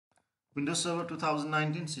Windows Server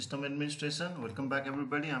 2019 System Administration. Welcome back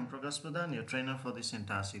everybody. I'm Prakash Pradhan, your trainer for this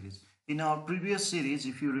entire series. In our previous series,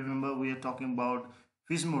 if you remember, we are talking about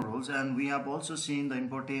FSMO rules, and we have also seen the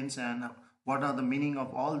importance and what are the meaning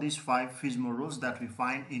of all these 5 FSMO rules that we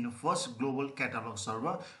find in a first global catalog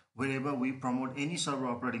server wherever we promote any server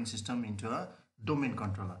operating system into a domain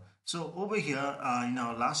controller. So over here in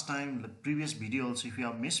our last time, the previous videos, if you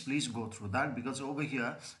have missed, please go through that, because over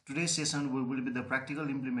here today's session will be the practical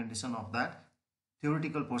implementation of that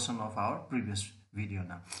theoretical portion of our previous video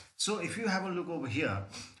now. So if you have a look over here,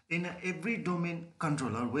 in every domain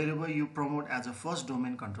controller, wherever you promote as a first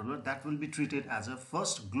domain controller, that will be treated as a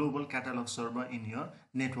first global catalog server in your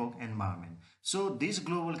network environment. So this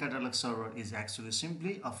global catalog server is actually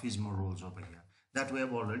simply a FSMO rules over here that we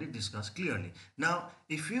have already discussed clearly. Now,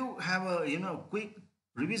 if you have a quick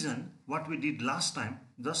revision what we did last time,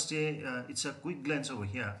 just it's a quick glance over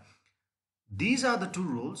here. These are the two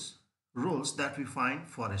roles that we find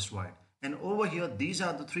forest wide, and over here these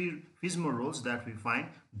are the 3 FSMO roles that we find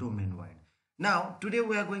domain wide. Now, today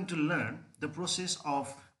we are going to learn the process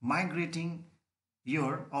of migrating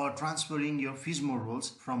your or transferring your FSMO roles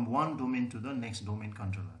from one domain to the next domain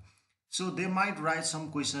controller. So they might write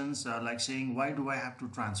some questions like saying, why do I have to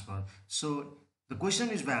transfer? So the question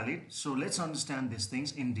is valid. So let's understand these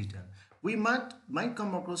things in detail. We might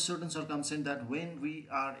come across certain circumstances that when we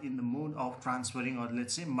are in the mood of transferring, or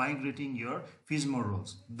let's say migrating your FSMO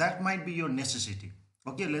roles, that might be your necessity.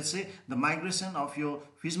 Okay, let's say the migration of your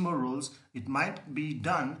FSMO roles, it might be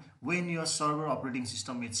done when your server operating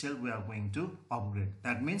system itself we are going to upgrade.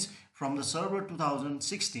 That means from the server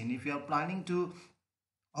 2016, if you are planning to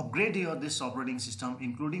upgrade your this operating system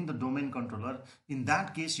including the domain controller, in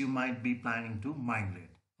that case you might be planning to migrate.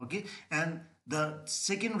 Okay, and the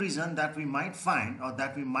second reason that we might find or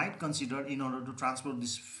that we might consider in order to transfer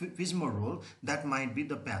this FSMO role, that might be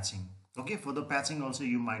the patching. Okay, for the patching also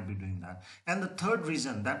you might be doing that. And the third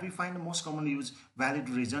reason that we find the most commonly used valid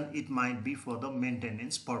reason, it might be for the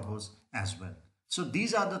maintenance purpose as well. So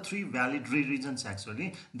these are the 3 valid reasons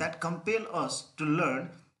actually that compel us to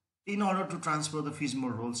learn in order to transfer the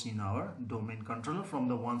FSMO roles in our domain controller from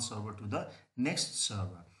the one server to the next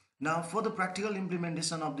server. Now, for the practical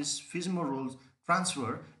implementation of this FSMO roles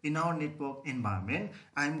transfer in our network environment,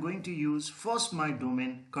 I am going to use first my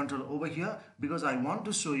domain controller over here, because I want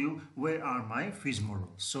to show you where are my FSMO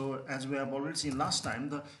roles. So as we have already seen last time,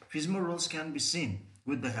 the FSMO roles can be seen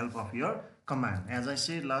with the help of your command. As I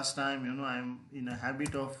said last time, I'm in a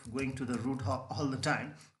habit of going to the root all the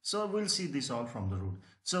time, so we'll see this all from the root.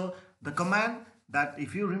 So the command that,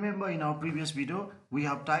 if you remember in our previous video, we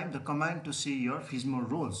have typed the command to see your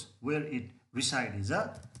FSMO roles where it resides is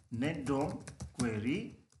a netdom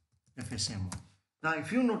query FSMO. Now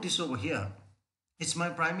if you notice over here, it's my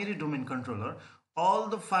primary domain controller. All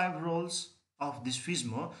the 5 roles of this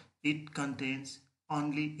FSMO, it contains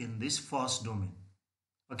only in this first domain.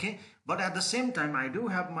 Okay, but at the same time I do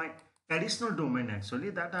have my additional domain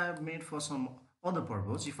actually that I have made for some other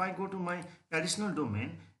purpose. If I go to my additional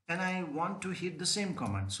domain and I want to hit the same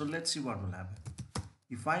command, so let's see what will happen.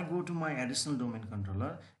 If I go to my additional domain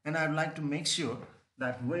controller and I'd like to make sure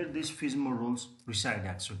that where these FSMO roles reside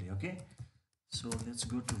actually. Okay, so let's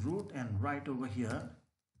go to root and right over here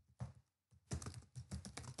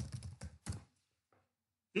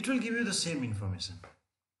it will give you the same information.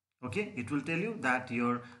 Okay, it will tell you that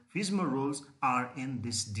your FSMO roles are in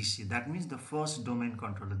this DC. That means the first domain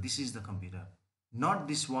controller. This is the computer, not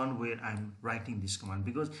this one where I'm writing this command,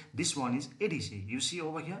 because this one is ADC. You see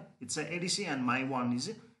over here, it's a ADC and my one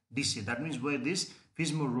is DC. That means where this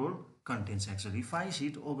FSMO role contains actually. If I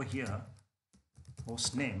hit over here,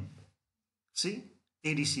 host name, see,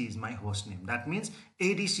 ADC is my host name. That means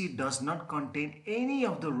ADC does not contain any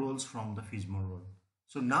of the roles from the FSMO role.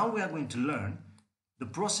 So now we are going to learn the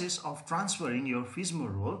process of transferring your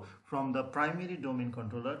FSMO role from the primary domain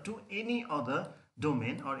controller to any other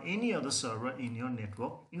domain or any other server in your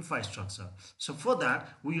network infrastructure. So for that,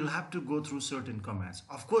 we will have to go through certain commands.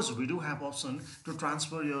 Of course, we do have option to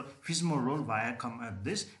transfer your FSMO role via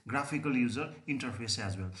this graphical user interface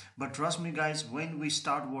as well. But trust me guys, when we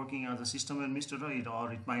start working as a system administrator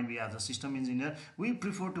or it might be as a system engineer, we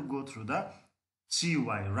prefer to go through the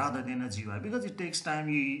CUI rather than a GUI, because it takes time.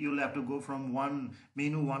 You'll have to go from one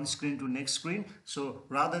menu, one screen to next screen. So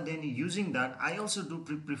rather than using that, I also do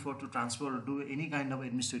prefer to transfer or do any kind of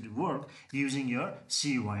administrative work using your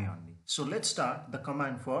CUI only. So let's start the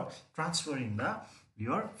command for transferring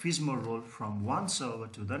your FSMO role from one server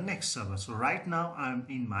to the next server. So right now I'm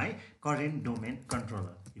in my current domain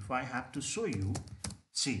controller. If I have to show you,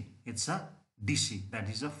 see, it's a DC, that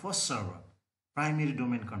is a first server, primary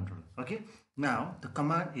domain controller. Okay, Now the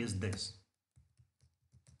command is this,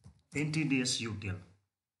 ntdsutil.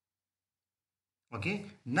 Okay,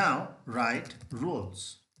 now write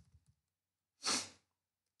roles.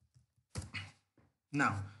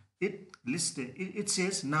 Now it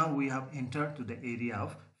says now we have entered to the area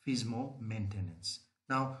of FSMO maintenance.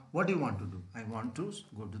 Now what do you want to do? I want to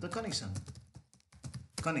go to the connections,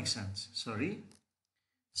 sorry,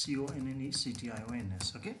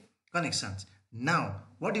 connections. Okay, connections. Now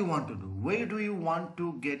what do you want to do? Where do you want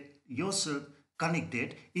to get yourself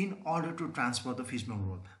connected in order to transfer the FSMO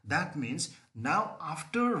role? That means now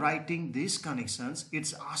after writing these connections,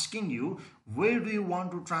 it's asking you where do you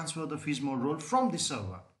want to transfer the FSMO role from the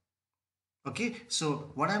server. Okay,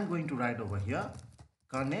 so what I'm going to write over here,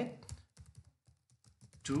 connect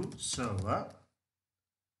to server,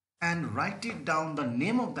 and write it down the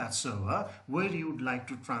name of that server where you would like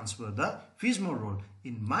to transfer the FSMO role.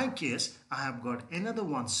 In my case, I have got another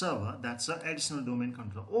one server, that's an additional domain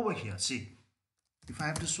controller over here. See, if I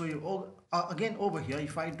have to show you again over here,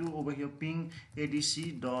 if I do over here ping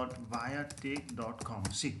adc.viatech.com,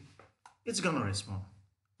 see, it's gonna respond.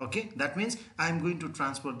 Okay, that means I'm going to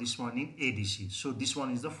transfer this one in ADC. So this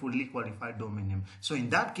one is the fully qualified domain name. So in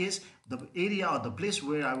that case, the area or the place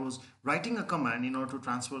where I was writing a command in order to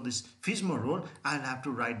transfer this FSMO role, I'll have to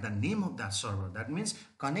write the name of that server. That means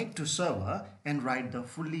connect to server and write the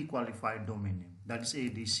fully qualified domain name. That is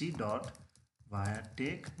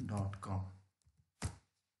adc.viatech.com.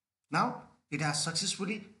 Now it has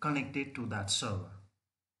successfully connected to that server.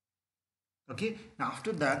 Okay, now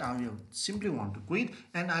after that I will simply want to quit,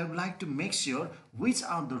 and I would like to make sure which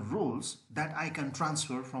are the roles that I can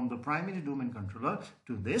transfer from the primary domain controller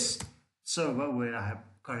to this server where I have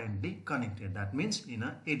currently connected. That means in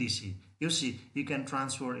a ADC. You see, you can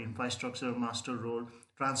transfer infrastructure master role,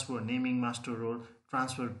 transfer naming master role,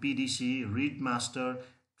 transfer PDC, read master,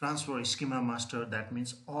 transfer schema master. That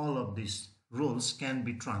means all of these roles can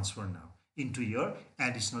be transferred now into your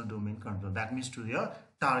additional domain controller. That means to your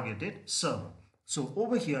targeted server. So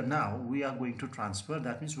over here now we are going to transfer.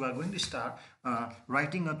 That means we are going to start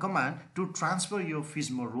writing a command to transfer your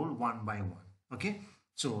FSMO role one by one. Okay,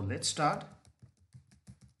 so let's start.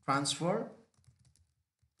 Transfer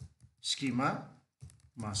schema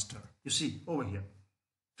master. You see over here,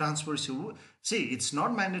 transfer. See, it's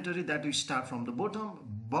not mandatory that you start from the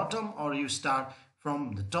bottom or you start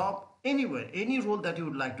from the top. Anywhere, any role that you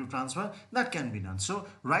would like to transfer, that can be done. So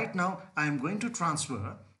right now I am going to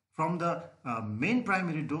transfer from the main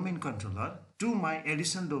primary domain controller to my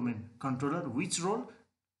additional domain controller. Which role?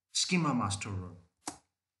 Schema master role.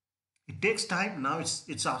 It takes time. Now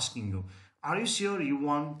it's asking you, are you sure you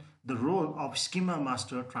want the role of schema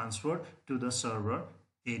master transferred to the server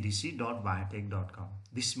adc.viatech.com?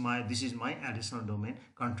 This is my additional domain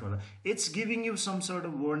controller. It's giving you some sort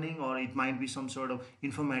of warning, or it might be some sort of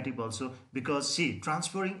informative also, because see,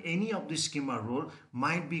 transferring any of this schema role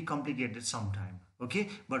might be complicated sometime. Okay,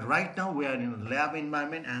 but right now we are in a lab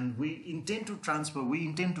environment and we intend to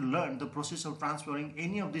learn the process of transferring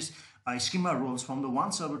any of these schema roles from the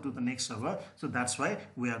one server to the next server. So that's why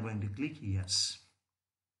we are going to click yes.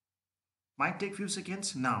 Might take few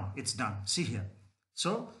seconds. Now it's done. See here.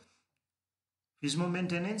 So FSMO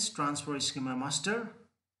maintenance, transfer schema master,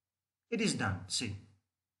 it is done. See,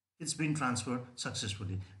 it's been transferred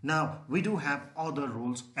successfully. Now we do have other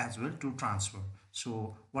roles as well to transfer.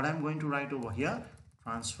 So what I'm going to write over here,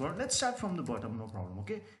 transfer, let's start from the bottom, no problem.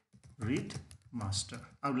 Okay, read master.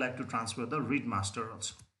 I would like to transfer the read master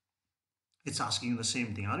also. It's asking the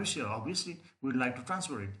same thing. Are you sure? Obviously we would like to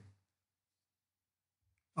transfer it.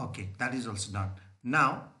 Okay, that is also done.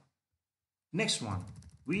 Now next one,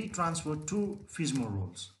 we transfer two FSMO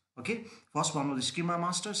roles. Okay, first one was the schema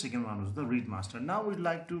master, second one was the read master. Now we'd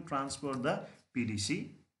like to transfer the PDC.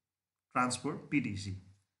 Transfer PDC.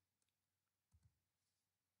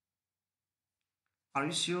 Are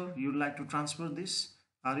you sure you'd like to transfer this?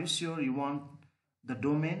 Are you sure you want the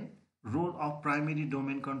domain role of primary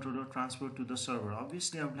domain controller transferred to the server?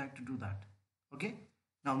 Obviously I would like to do that. Okay,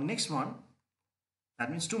 now next one, that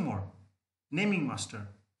means two more. Naming master,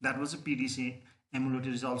 that was a PDC emulator,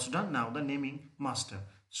 is also done. Now the naming master.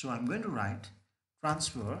 So I'm going to write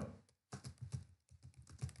transfer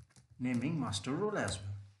naming master role as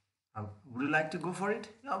well. Would you like to go for it?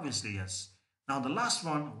 Obviously yes. Now the last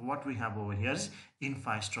one, what we have over here is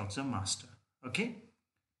infrastructure master. Okay,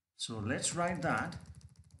 so let's write that.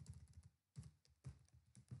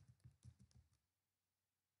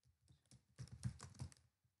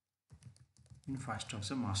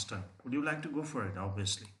 Infrastructure master. Would you like to go for it?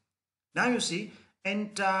 Obviously. Now you see,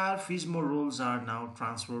 entire FSMO roles are now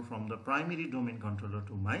transferred from the primary domain controller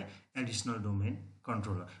to my additional domain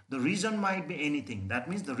controller. The reason might be anything. That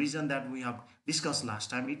means the reason that we have discussed last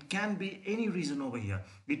time, it can be any reason over here.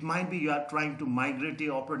 It might be you are trying to migrate the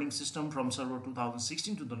operating system from server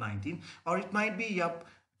 2016 to the 19, or it might be you are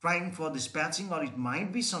trying for dispatching, or it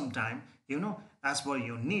might be sometime, as per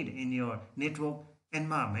your need in your network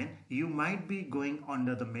environment, you might be going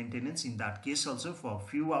under the maintenance. In that case also, for a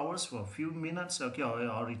few hours, for a few minutes, okay,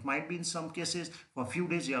 or it might be in some cases for a few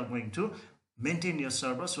days you are going to maintain your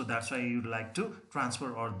server. So that's why you'd like to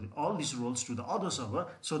transfer all these roles to the other server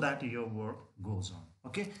so that your work goes on.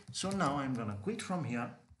 Okay, so now I'm gonna quit from here.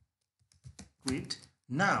 Quit.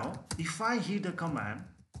 Now if I hit a command,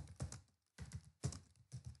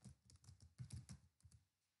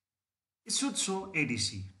 it should show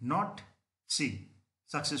ADC, not C.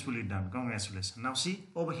 Successfully done. Congratulations. Now see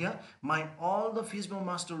over here, my all the FSMO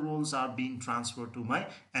master roles are being transferred to my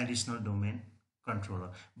additional domain controller.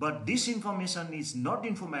 But this information is not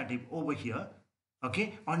informative over here,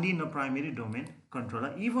 okay, only in the primary domain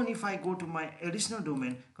controller. Even if I go to my additional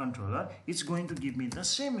domain controller, it's going to give me the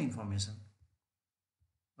same information.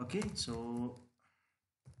 Okay, so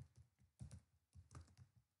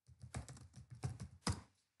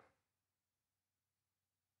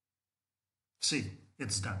see,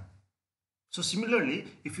 it's done. So similarly,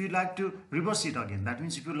 if you like to reverse it again, that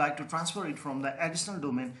means if you like to transfer it from the additional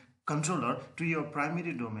domain controller to your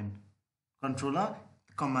primary domain controller,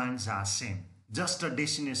 commands are same. Just the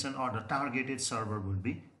destination or the targeted server would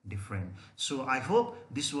be different. So I hope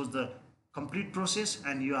this was the complete process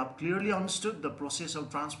and you have clearly understood the process of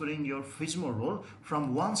transferring your FSMO role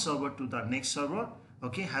from one server to the next server,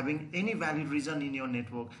 okay, having any valid reason in your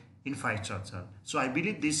network infrastructure. So I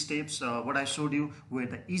believe these steps, what I showed you, were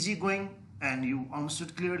the easy going and you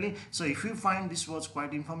understood clearly. So if you find this was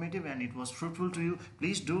quite informative and it was fruitful to you,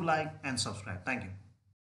 please do like and subscribe. Thank you.